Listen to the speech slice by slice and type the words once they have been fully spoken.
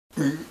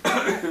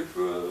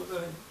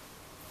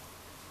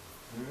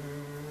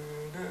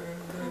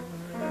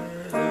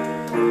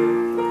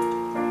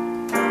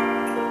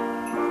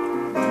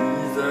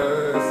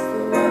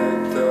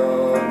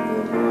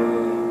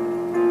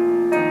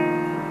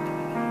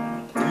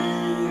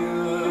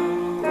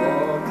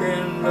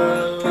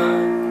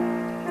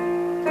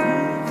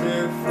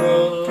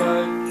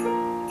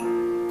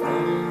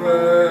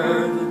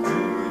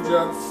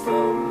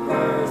Of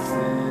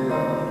mercy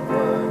of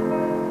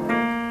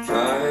God,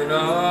 shine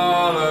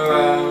all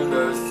around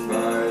us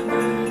by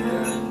day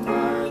and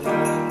by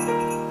night.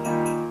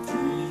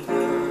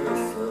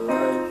 Jesus, the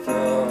light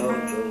of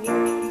the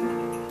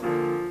world,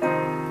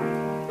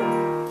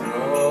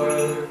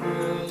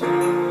 joyful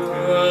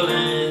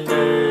early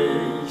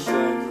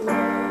nations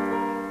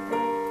rise.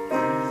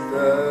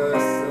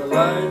 Jesus, the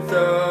light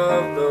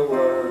of the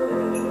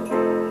world,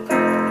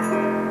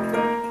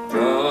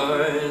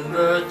 join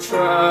the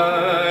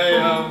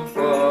triumph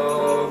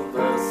of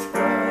the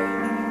sky.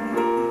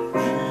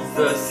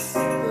 Jesus,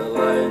 the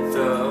light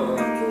of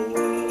the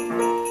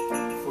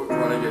world.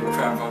 When I get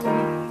cramp on me,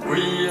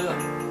 we'll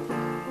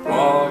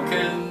walk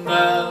in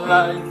the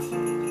light,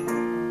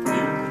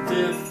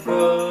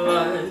 beautiful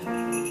light.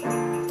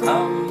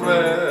 I'm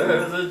where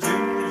the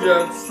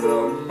dewdrops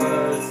of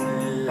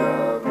mercy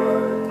are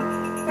bright,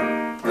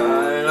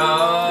 shine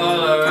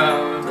all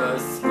around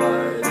us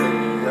by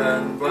day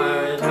and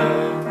by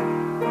night.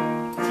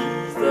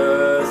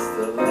 Jesus,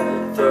 the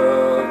light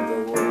of the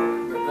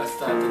world. Let's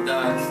start to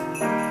dance.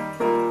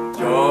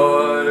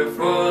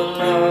 Joyful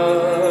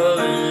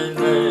early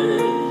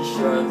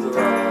nations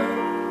rise.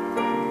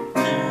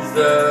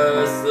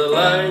 Jesus, the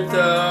light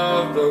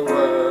of the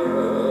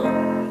world.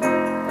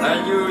 And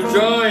you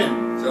join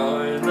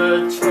the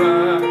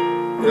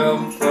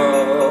triumph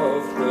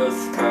of the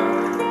sky.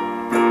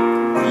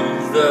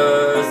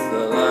 Jesus,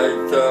 the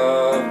light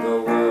of the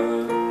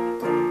world.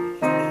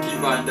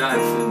 Keep on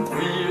dancing,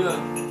 we'll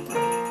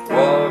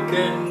walk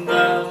in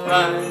the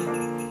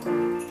light,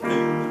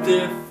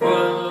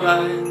 beautiful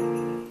light.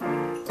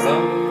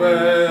 Come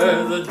where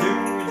the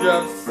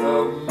dewdrops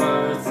of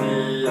mercy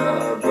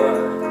are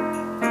bright,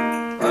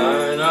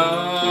 shine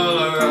all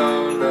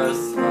around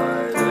us by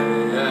day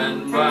and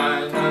by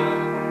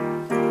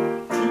night.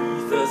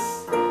 Jesus,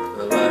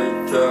 the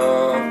light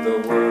of the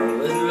world.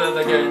 Let's do that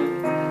again,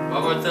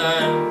 one more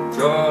time.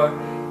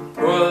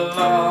 Joyful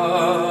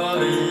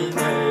early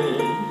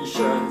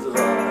nations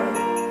rise.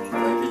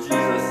 Thank you,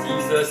 Jesus.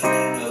 Jesus, the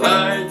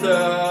light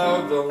of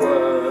the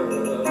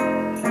world,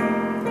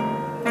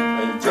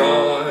 and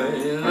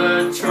join the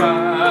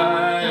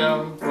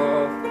triumph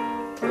of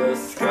the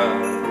sky.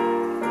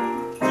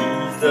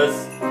 Jesus,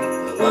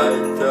 the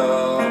light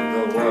of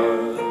the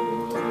world.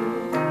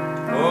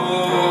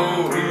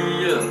 Oh,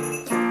 we'll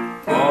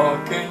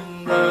walk in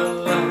the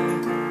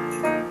light,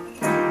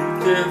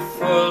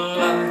 beautiful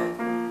light.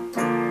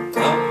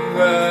 Come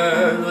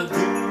where the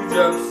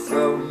dewdrops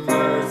of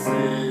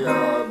mercy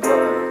are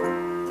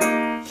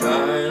bright,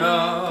 shine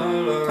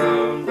all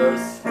around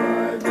us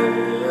by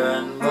day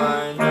and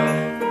by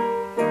night.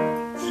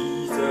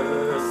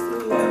 Jesus, the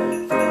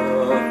light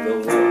of the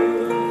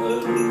world.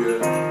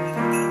 Hallelujah.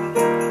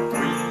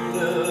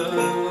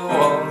 We'll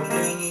walk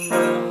in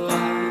the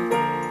light,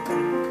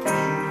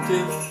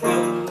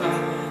 beautiful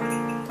light.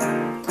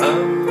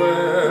 Come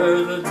where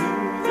the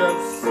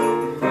dewdrops of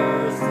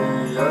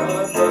mercy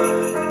are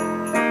bright,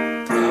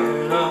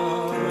 shine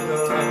all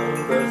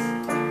around us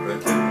by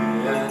day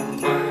and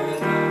by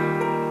night.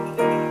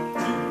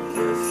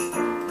 Jesus,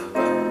 the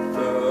light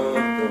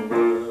of the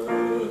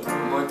world.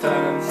 One more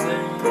time,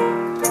 sing.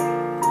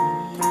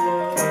 We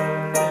walk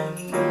in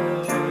the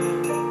light,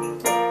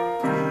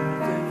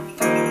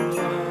 beautiful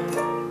light.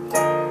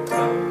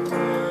 Come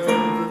where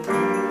the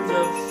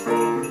dewdrops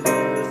of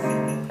mercy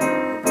are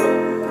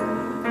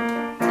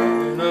bright,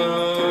 shine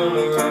all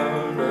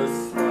around us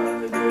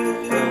by day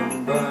and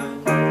by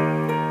night.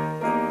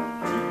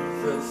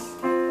 Jesus,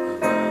 the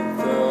light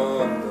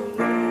of the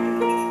world.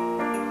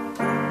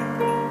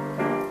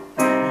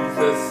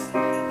 Jesus,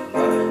 the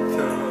light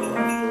of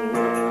the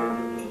world.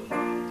 Jesus,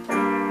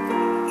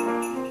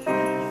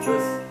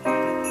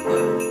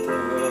 light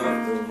of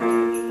the world.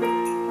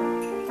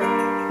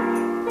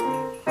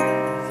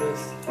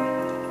 Jesus,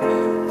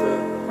 light of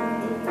the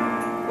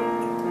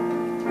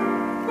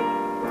world.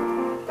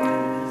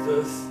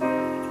 Jesus,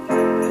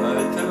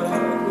 light of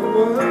the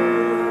world.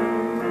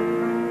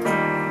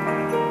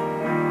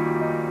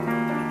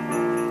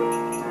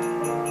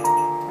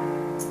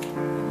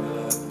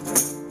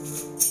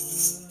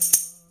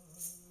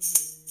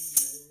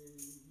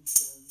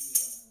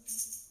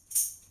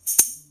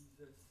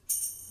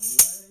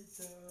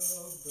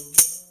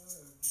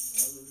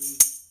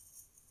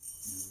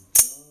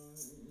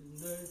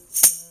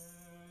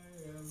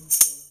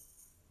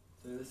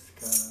 The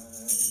sky,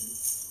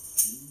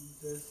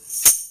 Jesus,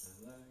 the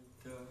light.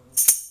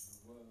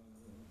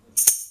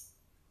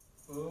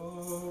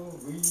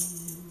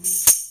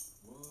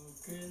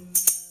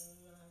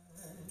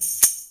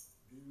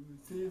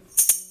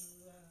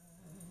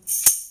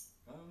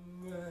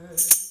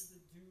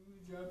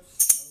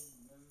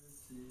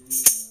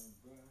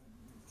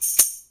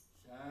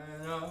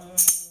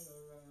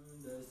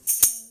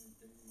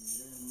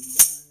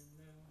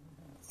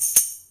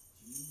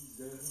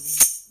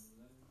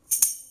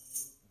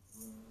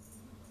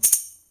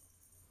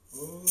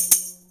 Oh,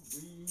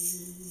 we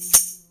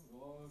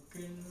walk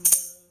in the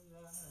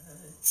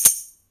light,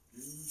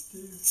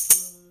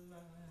 beautiful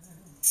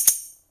light,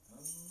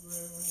 where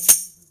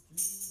the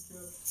deeds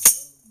of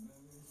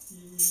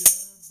mercy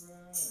are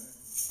bright,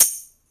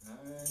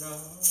 and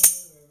all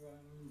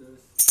around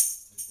us,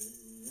 day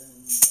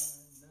and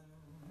by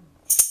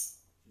night,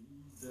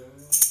 Jesus, the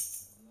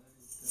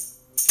light of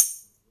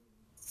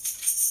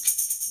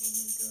oh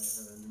my God,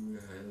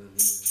 hallelujah, hallelujah,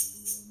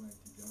 hallelujah,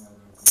 mighty God,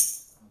 our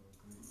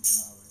great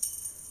Yahweh,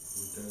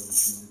 who dwell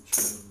between the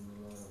cherubim and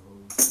the Lord of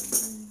hosts, and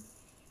rain,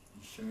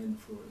 he shine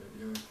forth, let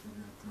the earth with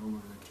your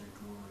glory, let your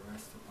glory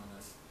rest upon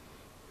us.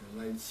 Your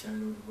light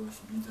shine over us,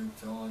 be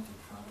exalted,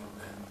 Father of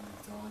heaven, be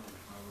exalted,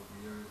 Father of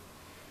the earth,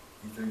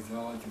 be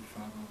exalted,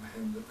 Father of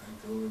heaven, let thy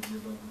glory be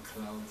above the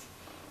clouds,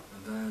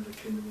 and thine the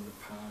kingdom and the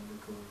power and the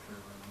glory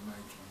forever, and the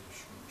mighty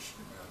Yeshua,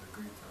 the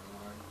great our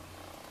Lord.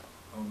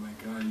 Oh my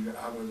God, you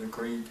Abba the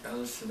great,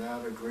 El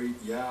Shaddai the great,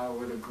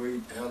 Yahweh the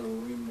great,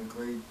 Elohim the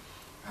great,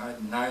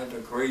 Adonai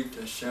the great,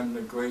 Hashem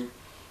the great,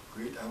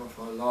 great Abba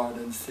for our Lord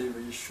and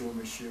Savior Yeshua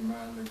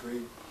Mashiach the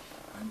great,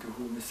 unto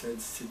whom he said,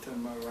 sit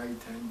on my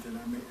right hand till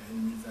I make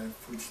enemies thy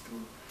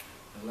footstool.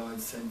 The Lord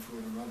sent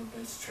forth the rod of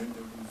thy strength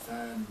of his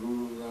Zion,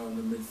 rule around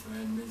the midst of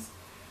enemies.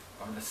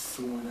 By the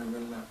soul I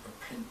will not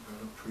repent, by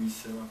the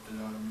precept of the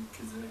Lord of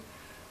Melchizedek.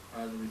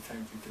 Father, we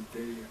thank you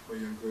today for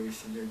your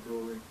grace and your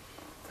glory.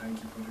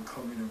 Thank you for the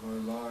coming of our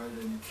Lord,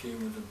 and he came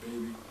as a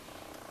baby.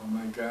 Oh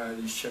my God,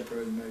 these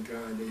shepherds, my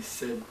God, they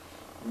said,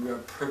 we are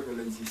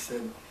privileged, they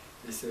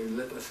said,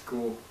 let us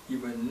go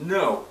even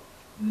now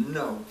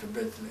to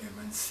Bethlehem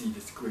and see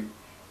this great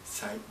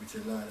sight which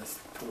the Lord has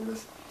told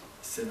us.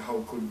 He said,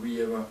 how could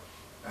we ever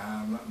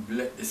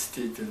let this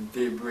stay till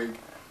daybreak?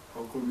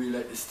 How could we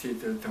let this stay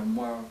till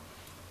tomorrow?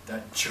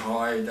 That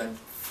joy, that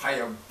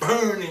fire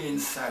burning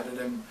inside of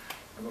them.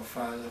 Our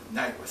Father at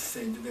night was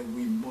saying to them,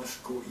 we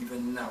must go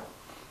even now.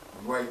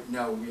 Right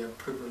now we are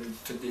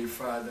privileged today,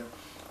 Father.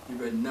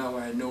 Even now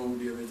I know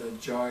there is a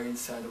joy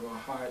inside of our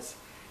hearts.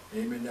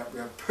 Amen. That we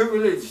are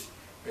privileged,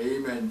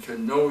 amen, to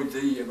know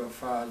thee, our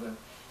Father.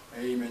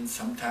 Amen.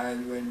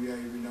 Sometimes when we are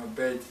in our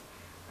bed,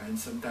 and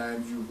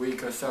sometimes you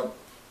wake us up,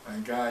 my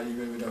God,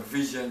 even with a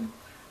vision,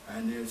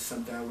 and then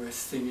sometimes we're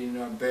singing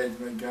in our bed,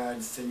 my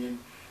God, singing,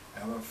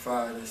 our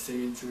Father,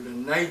 singing through the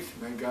night,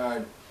 my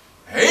God.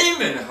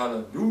 Amen.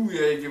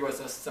 Hallelujah. Give us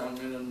a song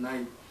in the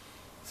night.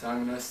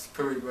 Song in the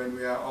spirit when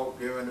we are out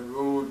there on the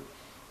road.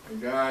 My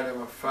God,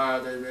 our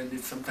Father, when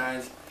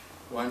sometimes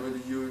one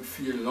would you would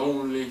feel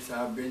lonely. So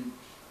I've been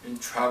in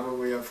travel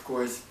where, of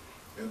course,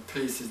 there are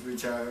places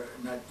which are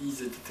not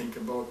easy to think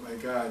about, my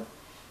God.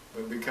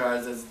 But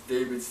because, as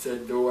David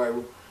said, though I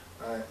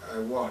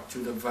walk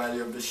through the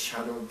valley of the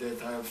shadow of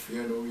death, I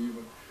fear no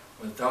evil.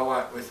 But thou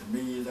art with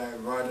me, thy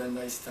rod and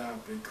thy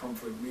staff, they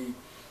comfort me.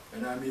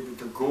 And I'm able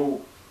to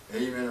go.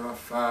 Amen, our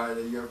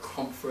Father, your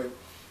comfort.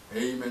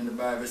 Amen. The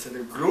Bible said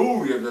the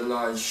glory of the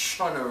Lord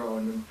shone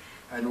around them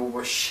and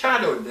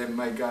overshadowed them,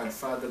 my God.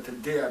 Father,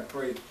 today I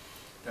pray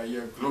that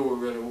your glory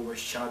will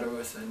overshadow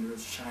us and will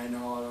shine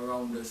all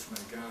around us,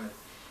 my God.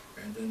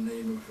 In the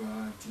name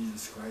of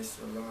Jesus Christ,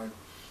 the Lord.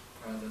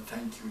 Father,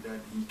 thank you that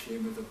he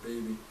came as a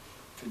baby.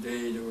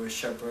 Today there were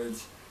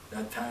shepherds.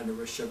 That time there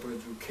were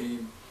shepherds who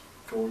came,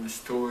 told the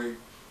story.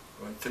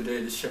 But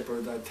today the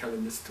shepherds are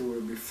telling the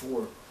story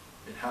before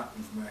it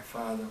happens, my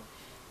Father.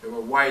 There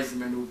were wise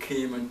men who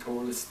came and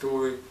told the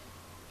story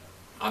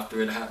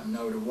after it happened.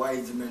 Now the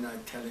wise men are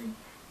telling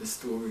the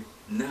story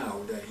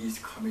now that he's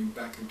coming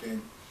back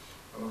again,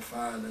 our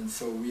Father. And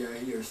so we are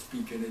here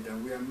speaking it,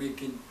 and we are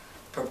making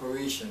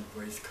preparation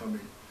for his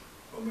coming.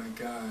 Oh my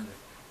God,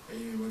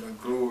 and what a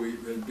glory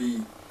it will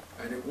be.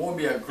 And it won't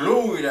be a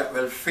glory that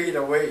will fade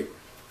away,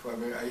 for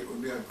it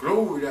will be a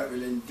glory that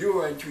will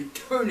endure into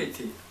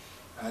eternity.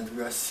 As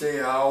we are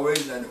saying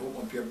always, and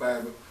open up your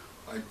Bible,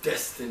 our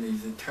destiny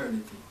is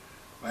eternity.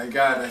 My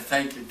God, I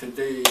thank you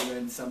today.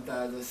 Even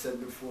sometimes I said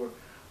before,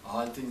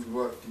 all things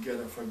work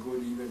together for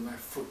good. Even my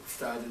foot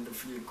started to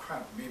feel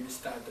cramp, made me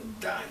start to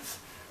dance.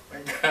 My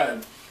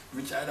God,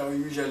 which I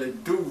don't usually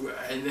do.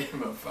 I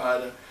name my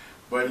Father,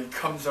 but it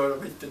comes out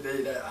of it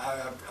today that I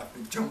have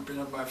been jumping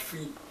on my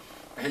feet.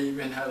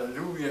 Amen,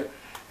 hallelujah.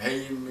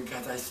 Amen,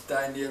 because I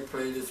stand here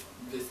playing this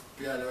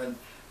piano and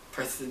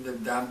pressing the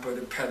damper,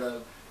 the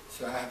pedal.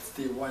 So I have to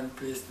stay one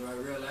place till I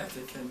realize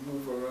I can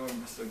move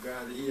around. So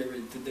God, hear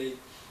it today.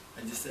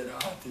 I just said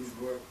all things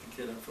work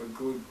together for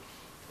good.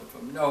 So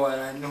from now on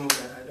I know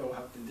that I don't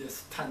have to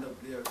just stand up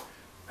there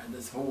and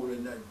just hold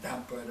in that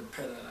damper and the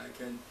pedal. I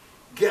can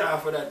get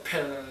off of that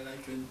pedal and I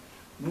can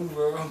move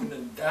around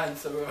and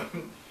dance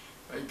around.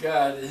 My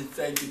God, I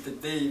thank you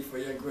today for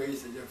your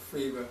grace and your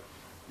favor.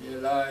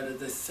 Your Lord,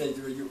 as I said,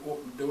 when you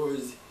open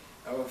doors,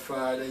 our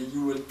Father,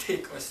 you will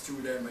take us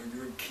through them and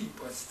you will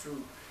keep us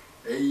through.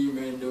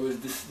 Amen.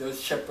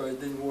 Those shepherds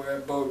didn't worry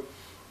about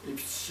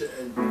if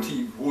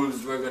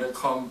wolves were going to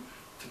come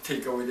to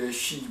take away their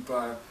sheep,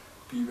 or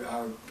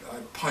our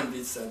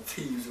pundits and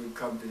thieves would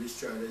come to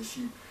destroy their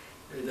sheep.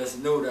 They just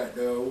know that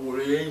the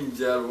holy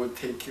angel will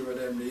take care of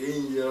them, the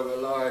angel of the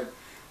Lord.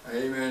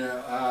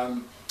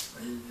 Amen.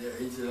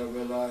 The angel of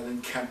the Lord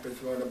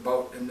encampeth round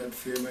about them that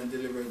fear him and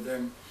deliver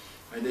them.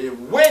 And they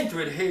went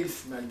with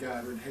haste, my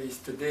God, with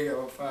haste. Today,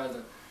 our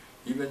Father,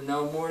 even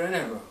now more than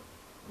ever,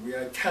 we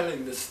are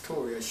telling the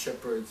story as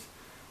shepherds.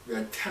 We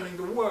are telling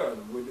the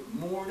world with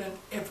more than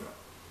ever,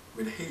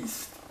 with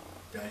haste,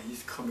 that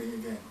he's coming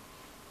again.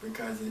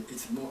 Because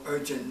it's more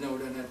urgent now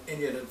than at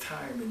any other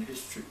time in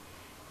history.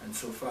 And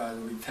so,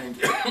 Father, we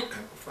thank you,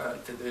 Father,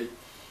 today.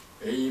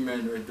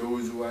 Amen. With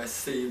those who are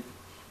saved,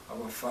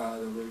 our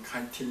Father will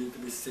continue to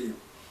be saved.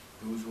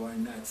 Those who are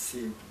not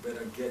saved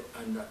better get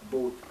on that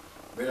boat,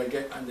 better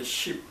get on the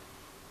ship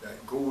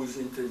that goes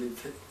into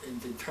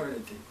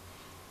eternity,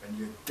 and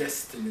your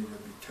destiny will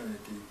be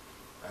eternity.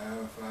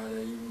 Father,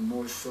 even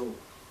more so,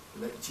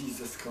 let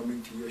Jesus come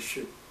into your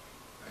ship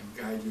and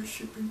guide your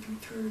ship into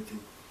eternity.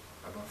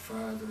 Our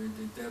Father,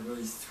 the devil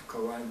is to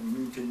go out and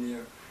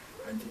mutineer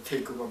and to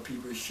take over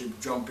people's ship,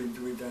 jump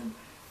into it, and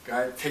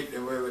God take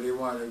them wherever they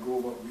want to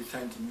go. But we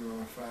thank you,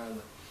 our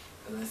Father.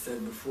 As I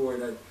said before,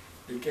 that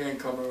they can't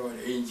come around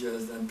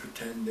angels and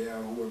pretend they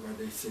are whoever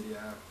they say they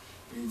are.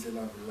 Angel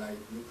of light,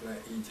 look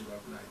like angel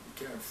of light. You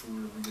can't fool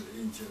them with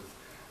angels,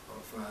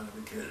 our Father,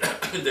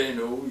 because they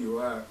know who you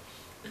are.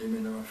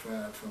 Amen, our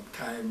Father. From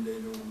time they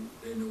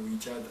know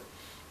each other.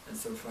 And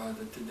so,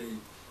 Father, today,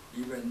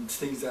 even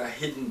things are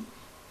hidden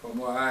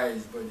from our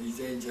eyes, but these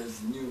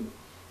angels knew.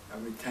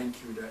 And we thank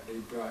you that they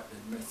brought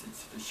the message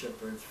to the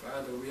shepherds.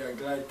 Father, we are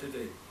glad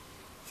today.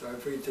 So I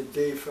pray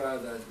today,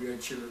 Father, as we are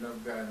children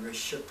of God, we are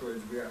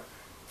shepherds, we are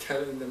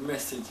telling the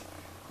message,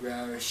 we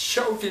are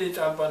shouting it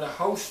up on the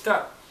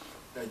housetop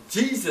that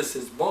Jesus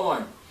is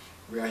born.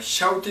 We are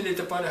shouting it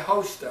upon the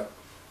housetop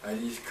and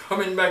he's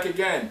coming back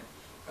again.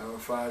 Our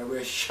Father, we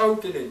are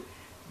shouting it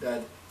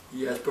that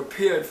he has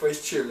prepared for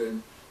his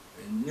children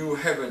a new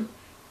heaven,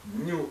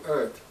 new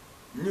earth,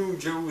 new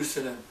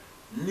Jerusalem,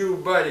 new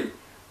body,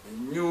 a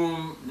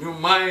new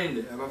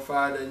mind, our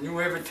Father, new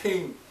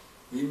everything.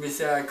 He may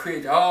say, I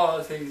create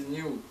all things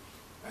new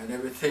and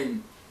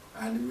everything,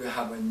 and we will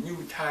have a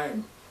new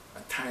time,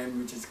 a time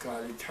which is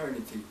called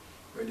eternity,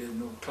 where there is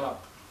no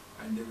clock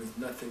and there is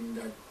nothing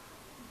that,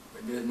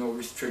 there is no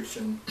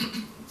restriction.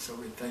 So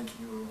we thank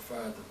you, our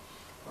Father,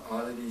 for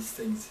all of these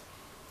things,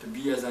 to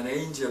be as an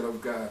angel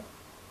of God,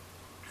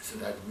 so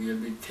that we will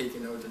be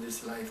taken out of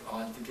this life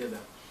altogether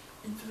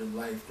into the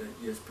life that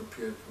he has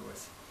prepared for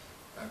us.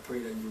 I pray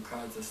that you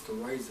cause us to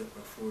rise up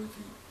before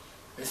thee,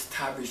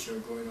 establish your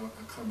going out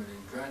and coming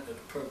in, grant that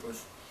the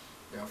purpose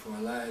of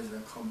our lives are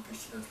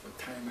accomplished in us for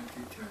time and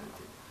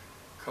eternity.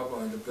 Cover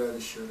on the blood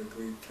of the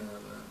great eternal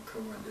Lamb,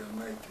 cover on the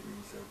almighty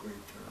wings of great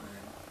eternal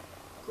Lamb.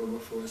 Go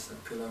before us a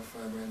pillar of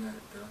fire by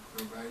night, pillar of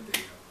fire by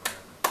day, our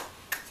Father.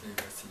 Save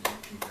us in your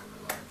kingdom, the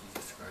Lord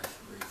Jesus Christ,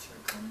 the great shall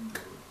come in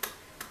glory.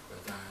 But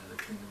thine the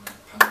kingdom and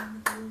power and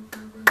the glory,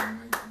 forever in the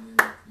mighty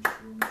name of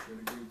Yeshua, Messiah,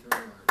 the great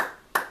eternal Lord.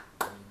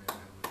 Amen,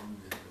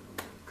 hallelujah,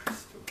 hallelujah,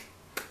 Christo.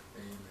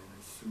 Amen,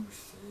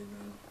 Jesus,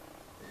 amen,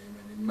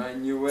 amen.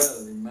 Emmanuel,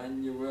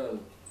 Emmanuel.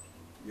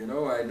 You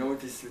know, I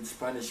noticed with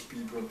Spanish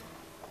people,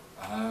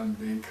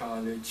 they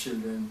call their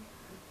children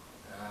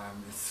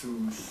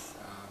Jesus.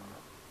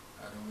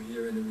 I don't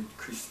hear any with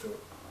Christo,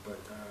 but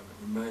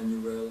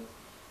Emmanuel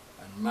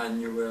and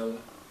Manuel.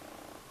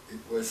 It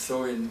was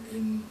so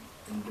in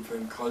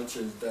different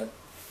cultures that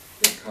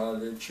they call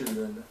their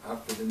children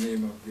after the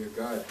name of their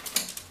God.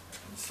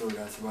 And so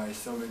that's why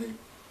so many,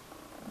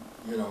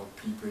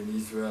 people in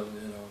Israel,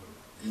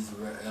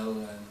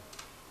 Israel and,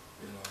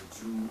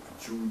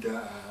 Judah,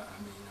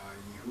 or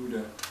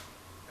Yehuda,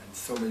 and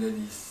so many of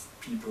these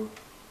people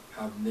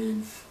have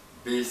names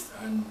based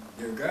on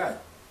their God,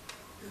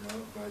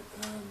 but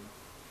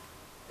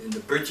in the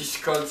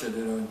British culture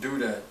they don't do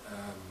that.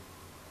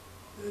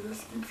 They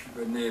just give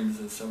people names,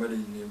 and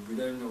somebody's name, we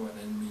don't know what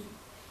they mean.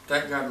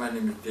 Thank God my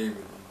name is David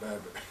in the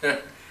Bible.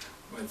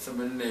 But some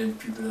of the names,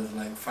 people just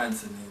like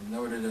fancy names.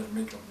 Nowadays they just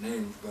make up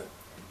names, but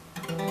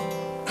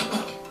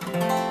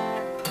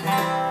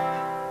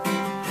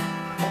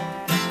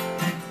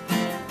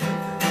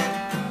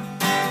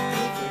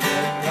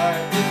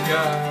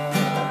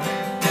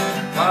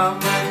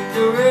come and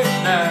do it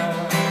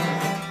now.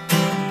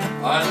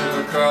 Under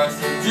the cross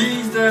of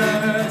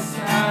Jesus,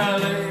 I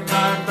lay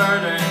my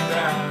burden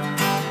down.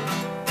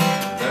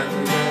 Let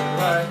me get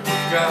right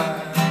with God.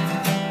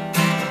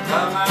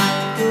 Come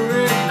and do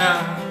it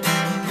now.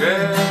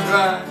 Get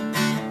right,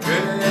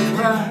 get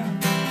right,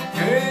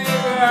 get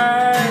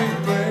right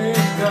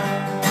with God.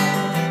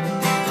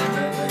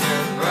 Let me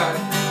get right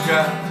with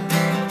God.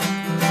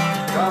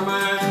 Come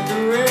and do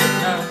it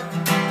now.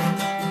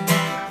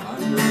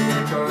 Under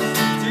the cross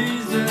of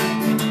Jesus,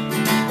 I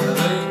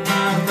lay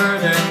my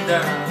burden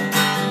down.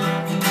 Let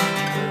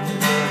me get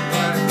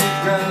right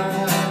with God.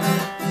 Come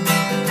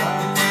and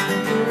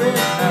do it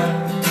now.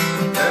 Get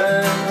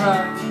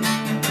right,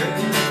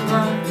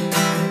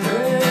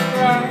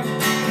 get right,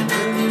 get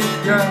right with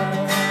God.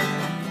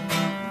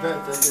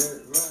 Better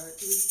get right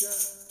with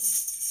God.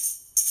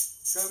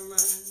 Come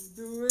and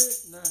do it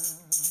now.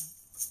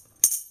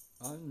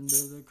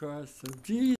 Under the cross of Jesus.